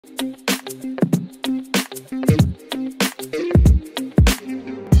Hey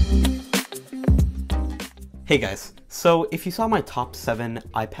guys, so if you saw my top 7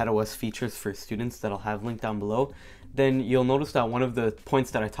 iPadOS features for students that I'll have linked down below, then you'll notice that one of the points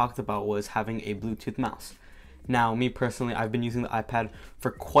that I talked about was having a Bluetooth mouse. Now, me personally, I've been using the iPad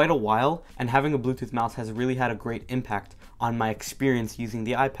for quite a while, and having a Bluetooth mouse has really had a great impact on my experience using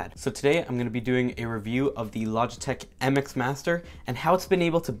the iPad. So today I'm going to be doing a review of the Logitech Mx Master and how it's been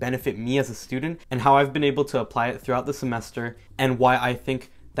able to benefit me as a student and how I've been able to apply it throughout the semester and why I think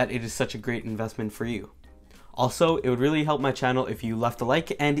that it is such a great investment for you. Also, it would really help my channel if you left a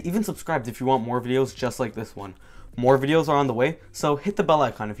like and even subscribed if you want more videos just like this one. More videos are on the way, so hit the bell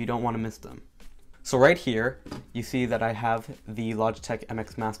icon if you don't want to miss them. So right here, you see that I have the Logitech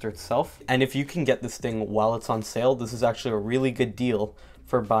Mx Master itself. And if you can get this thing while it's on sale, this is actually a really good deal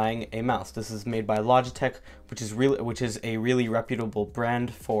for buying a mouse. This is made by Logitech, which is a really reputable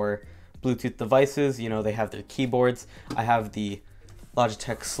brand for Bluetooth devices. You know, they have their keyboards. I have the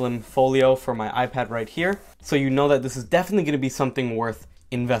Logitech Slim Folio for my iPad right here. So you know that this is definitely going to be something worth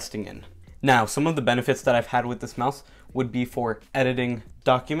investing in. Now, some of the benefits that I've had with this mouse would be for editing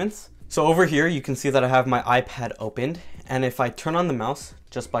documents. So over here, you can see that I have my iPad opened. And if I turn on the mouse,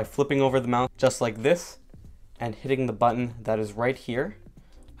 just by flipping over the mouse, just like this, and hitting the button that is right here,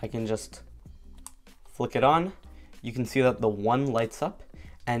 I can just flick it on. You can see that the one lights up.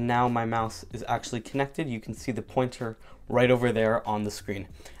 And now my mouse is actually connected. You can see the pointer right over there on the screen.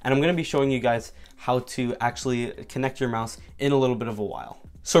 And I'm going to be showing you guys how to actually connect your mouse in a little bit of a while.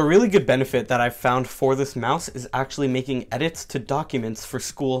 So a really good benefit that I've found for this mouse is actually making edits to documents for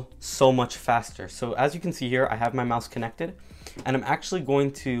school so much faster. So as you can see here, I have my mouse connected and I'm actually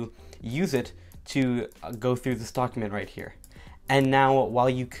going to use it to go through this document right here. And now, while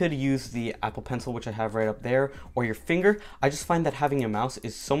you could use the Apple Pencil, which I have right up there, or your finger, I just find that having a mouse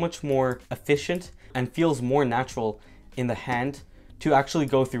is so much more efficient and feels more natural in the hand to actually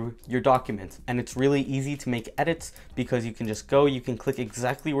go through your document. And it's really easy to make edits because you can just go, you can click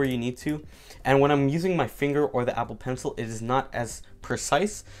exactly where you need to. And when I'm using my finger or the Apple Pencil, it is not as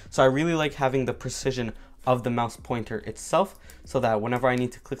precise. So I really like having the precision of the mouse pointer itself so that whenever I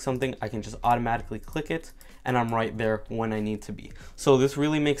need to click something, I can just automatically click it and I'm right there when I need to be. So this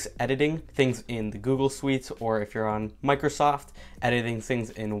really makes editing things in the Google Suite, or if you're on Microsoft, editing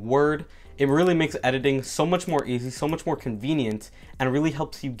things in Word, it really makes editing so much more easy, so much more convenient, and really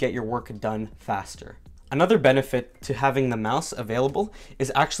helps you get your work done faster. Another benefit to having the mouse available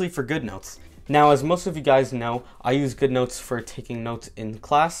is actually for GoodNotes. Now, as most of you guys know, I use GoodNotes for taking notes in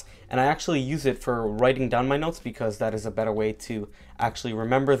class, and I actually use it for writing down my notes because that is a better way to actually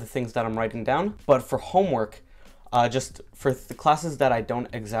remember the things that I'm writing down. But for homework, just for the classes that I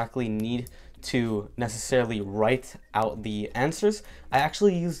don't exactly need to necessarily write out the answers, I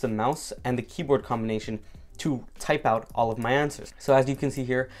actually use the mouse and the keyboard combination to type out all of my answers. So as you can see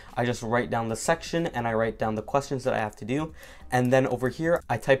here, I just write down the section and I write down the questions that I have to do. And then over here,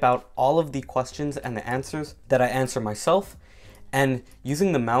 I type out all of the questions and the answers that I answer myself. And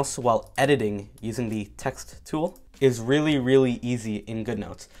using the mouse while editing using the text tool is really, really easy in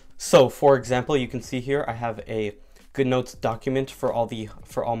GoodNotes. So for example, you can see here, I have a GoodNotes document for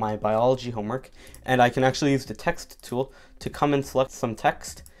all my biology homework. And I can actually use the text tool to come and select some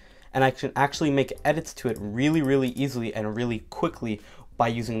text. And I can actually make edits to it really, really easily and really quickly by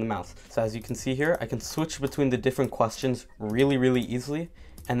using the mouse. So as you can see here, I can switch between the different questions really, really easily.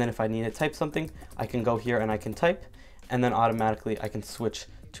 And then if I need to type something, I can go here and I can type, and then automatically I can switch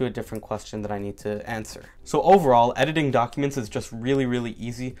to a different question that I need to answer. So overall, editing documents is just really, really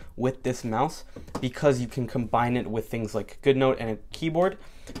easy with this mouse because you can combine it with things like GoodNote and a keyboard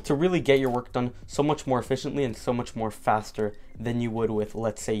to really get your work done so much more efficiently and so much more faster than you would with,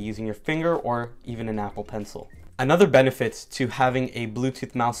 let's say, using your finger or even an Apple Pencil. Another benefit to having a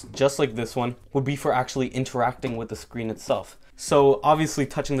Bluetooth mouse just like this one would be for actually interacting with the screen itself. So obviously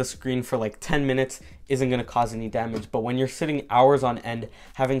touching the screen for like 10 minutes isn't going to cause any damage, but when you're sitting hours on end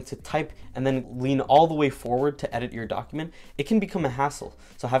having to type and then lean all the way forward to edit your document, it can become a hassle.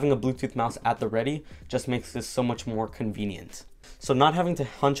 So having a Bluetooth mouse at the ready just makes this so much more convenient. So not having to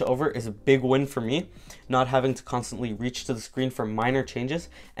hunch over is a big win for me, not having to constantly reach to the screen for minor changes,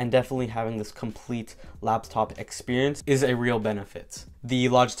 and definitely having this complete laptop experience is a real benefit. The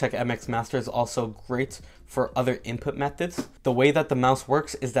Logitech Mx Master is also great for other input methods. The way that the mouse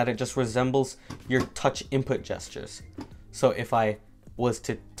works is that it just resembles your touch input gestures. So if I was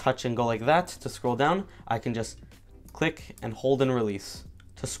to touch and go like that to scroll down, I can just click and hold and release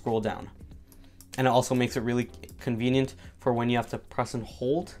to scroll down. And it also makes it really convenient for when you have to press and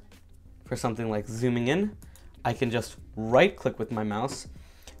hold for something like zooming in. I can just right click with my mouse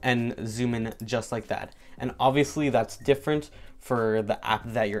and zoom in just like that. And obviously that's different for the app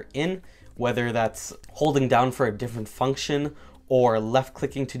that you're in, whether that's holding down for a different function or left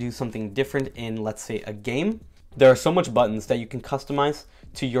clicking to do something different in, let's say, a game. There are so much buttons that you can customize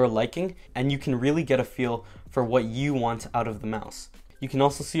to your liking, and you can really get a feel for what you want out of the mouse. You can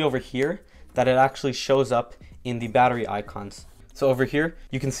also see over here that it actually shows up in the battery icons. So over here,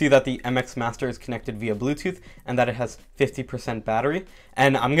 you can see that the MX Master is connected via Bluetooth and that it has 50% battery.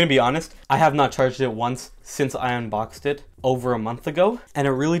 And I'm gonna be honest, I have not charged it once since I unboxed it over a month ago. And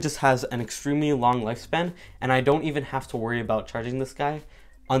it really just has an extremely long lifespan, and I don't even have to worry about charging this guy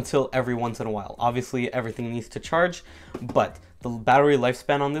until every once in a while. Obviously, everything needs to charge, but the battery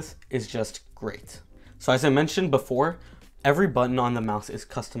lifespan on this is just great. So as I mentioned before, every button on the mouse is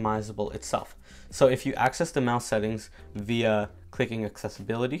customizable itself. So if you access the mouse settings via clicking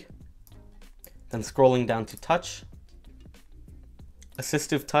accessibility, then scrolling down to touch,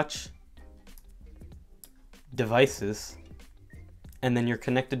 assistive touch, devices, and then your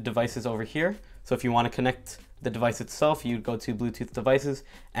connected devices over here. So if you want to connect the device itself, you go to Bluetooth devices,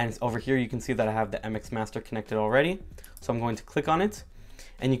 and over here you can see that I have the MX Master connected already. So I'm going to click on it,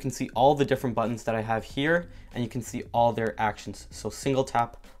 and you can see all the different buttons that I have here, and you can see all their actions. So single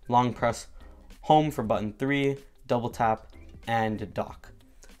tap, long press, home for button 3, double tap, and dock.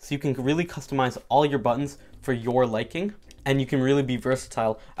 So you can really customize all your buttons for your liking, and you can really be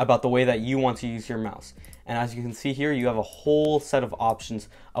versatile about the way that you want to use your mouse. And as you can see here, you have a whole set of options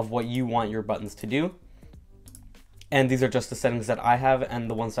of what you want your buttons to do. And these are just the settings that I have, and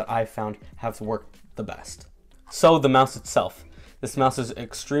the ones that I found have worked the best. So the mouse itself. This mouse is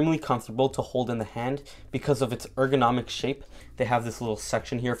extremely comfortable to hold in the hand because of its ergonomic shape. They have this little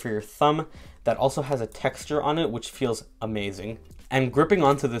section here for your thumb that also has a texture on it, which feels amazing. And gripping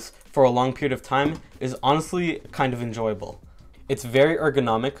onto this for a long period of time is honestly kind of enjoyable. It's very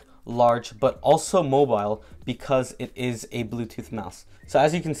ergonomic, large, but also mobile because it is a Bluetooth mouse. So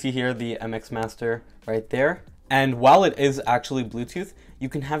as you can see here, the MX Master right there. And while it is actually Bluetooth, you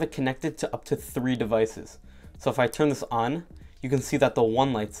can have it connected to up to 3 devices. So if I turn this on, you can see that the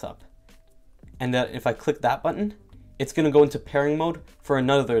one lights up. And that if I click that button, it's gonna go into pairing mode for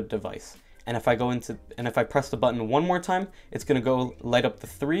another device. And if I press the button one more time, it's gonna go light up the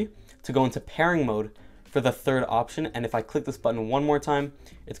 3 to go into pairing mode for the third option. And if I click this button one more time,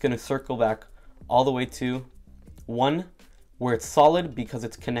 it's gonna circle back all the way to 1, where it's solid because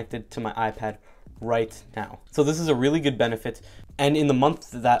it's connected to my iPad right now. So this is a really good benefit, and in the month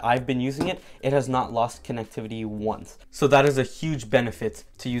that I've been using it, it has not lost connectivity once. So that is a huge benefit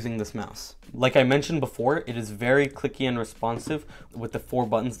to using this mouse. Like I mentioned before, it is very clicky and responsive with the 4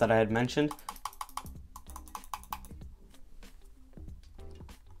 buttons that I had mentioned.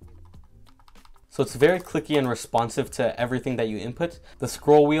 So it's very clicky and responsive to everything that you input. The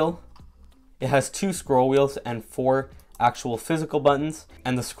scroll wheel, it has 2 scroll wheels and 4 actual physical buttons,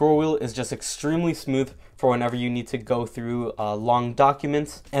 and the scroll wheel is just extremely smooth for whenever you need to go through long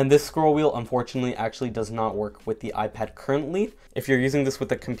documents. And this scroll wheel unfortunately actually does not work with the iPad currently. If you're using this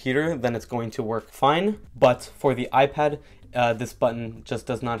with a computer, then it's going to work fine, but for the iPad, this button just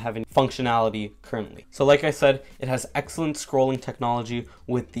does not have any functionality currently. So like I said, it has excellent scrolling technology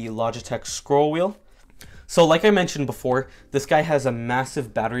with the Logitech scroll wheel. So like I mentioned before, this guy has a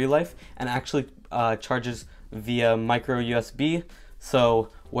massive battery life and actually charges via micro USB. So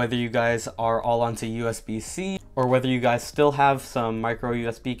whether you guys are all onto USB-C or whether you guys still have some micro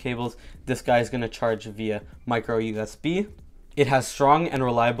USB cables, this guy is going to charge via micro USB. It has strong and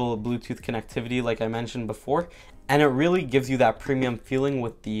reliable Bluetooth connectivity like I mentioned before, and it really gives you that premium feeling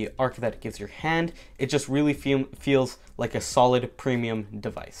with the arc that it gives your hand. It just really feels like a solid premium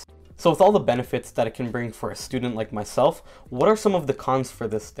device. So with all the benefits that it can bring for a student like myself, what are some of the cons for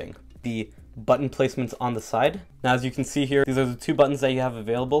this thing? The button placements on the side. Now as you can see here, these are the 2 buttons that you have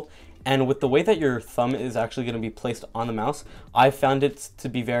available, and with the way that your thumb is actually going to be placed on the mouse, I found it to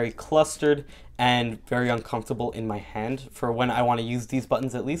be very clustered and very uncomfortable in my hand for when I want to use these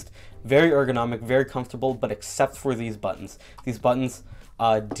buttons at least. Very ergonomic, very comfortable, but except for these buttons. These buttons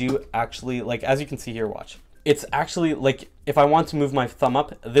do actually, like as you can see here, watch. It's actually like if I want to move my thumb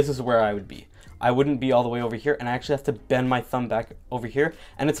up, this is where I would be. I wouldn't be all the way over here, and I actually have to bend my thumb back over here,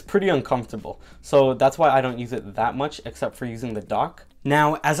 and it's pretty uncomfortable. So that's why I don't use it that much, except for using the dock.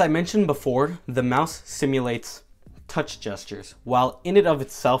 Now, as I mentioned before, the mouse simulates touch gestures. While in and of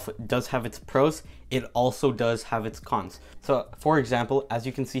itself does have its pros, it also does have its cons. So for example, as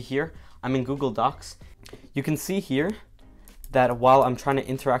you can see here, I'm in Google Docs. You can see here that while I'm trying to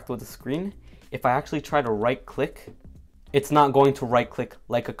interact with the screen, if I actually try to right click, it's not going to right click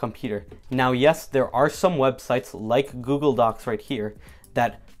like a computer. Now, yes, there are some websites like Google Docs right here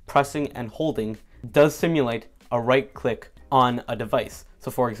that pressing and holding does simulate a right click on a device. So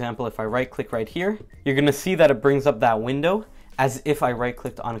for example, if I right click right here, you're gonna see that it brings up that window as if I right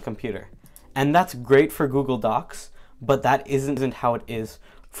clicked on a computer. And that's great for Google Docs, but that isn't how it is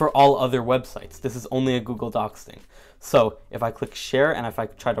for all other websites. This is only a Google Docs thing. So if I click share and if I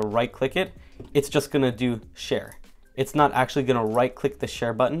try to right click it, it's just gonna do share. It's not actually gonna right click the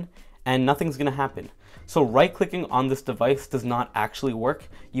share button and nothing's gonna happen. So right clicking on this device does not actually work.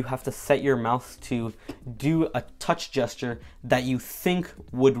 You have to set your mouse to do a touch gesture that you think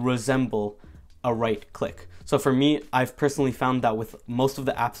would resemble a right click. So for me, I've personally found that with most of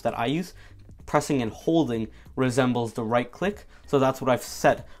the apps that I use, pressing and holding resembles the right click. So that's what I've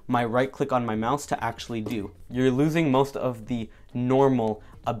set my right click on my mouse to actually do. You're losing most of the normal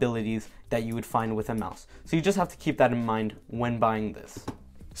abilities that you would find with a mouse. So you just have to keep that in mind when buying this.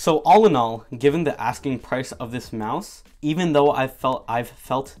 So all in all, given the asking price of this mouse, even though I've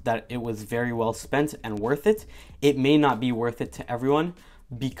felt that it was very well spent and worth it, it may not be worth it to everyone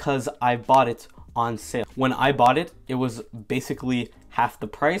because I bought it on sale. When I bought it, it was basically half the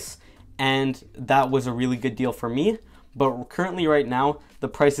price, and that was a really good deal for me. But currently right now, the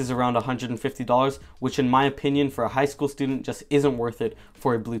price is around $150, which in my opinion for a high school student just isn't worth it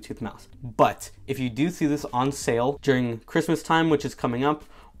for a Bluetooth mouse. But if you do see this on sale during Christmas time, which is coming up,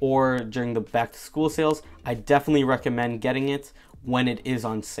 or during the back to school sales, I definitely recommend getting it when it is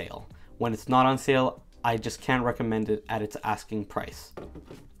on sale. When it's not on sale, I just can't recommend it at its asking price.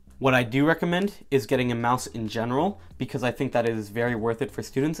 What I do recommend is getting a mouse in general because I think that it is very worth it for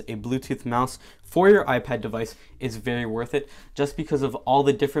students. A Bluetooth mouse for your iPad device is very worth it just because of all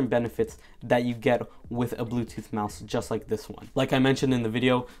the different benefits that you get with a Bluetooth mouse just like this one. Like I mentioned in the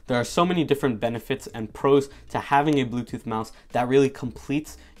video, there are so many different benefits and pros to having a Bluetooth mouse that really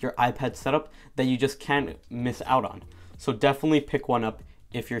completes your iPad setup that you just can't miss out on. So definitely pick one up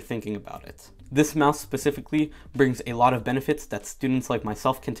if you're thinking about it. This mouse specifically brings a lot of benefits that students like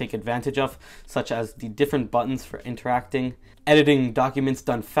myself can take advantage of, such as the different buttons for interacting, editing documents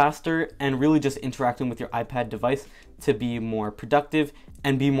done faster, and really just interacting with your iPad device to be more productive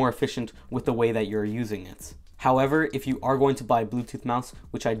and be more efficient with the way that you're using it. However, if you are going to buy a Bluetooth mouse,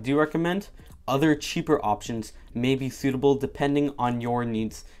 which I do recommend, other cheaper options may be suitable depending on your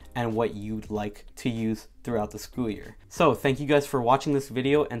needs and what you'd like to use throughout the school year. So thank you guys for watching this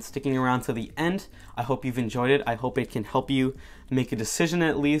video and sticking around to the end. I hope you've enjoyed it. I hope it can help you make a decision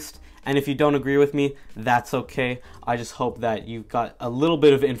at least. And if you don't agree with me, that's okay. I just hope that you got a little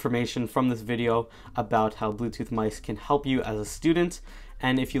bit of information from this video about how Bluetooth mice can help you as a student.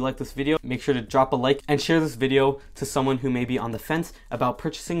 And if you like this video, make sure to drop a like and share this video to someone who may be on the fence about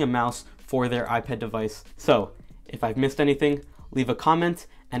purchasing a mouse for their iPad device. So if I've missed anything, leave a comment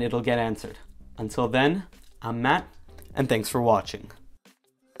and it'll get answered. Until then, I'm Matt, and thanks for watching.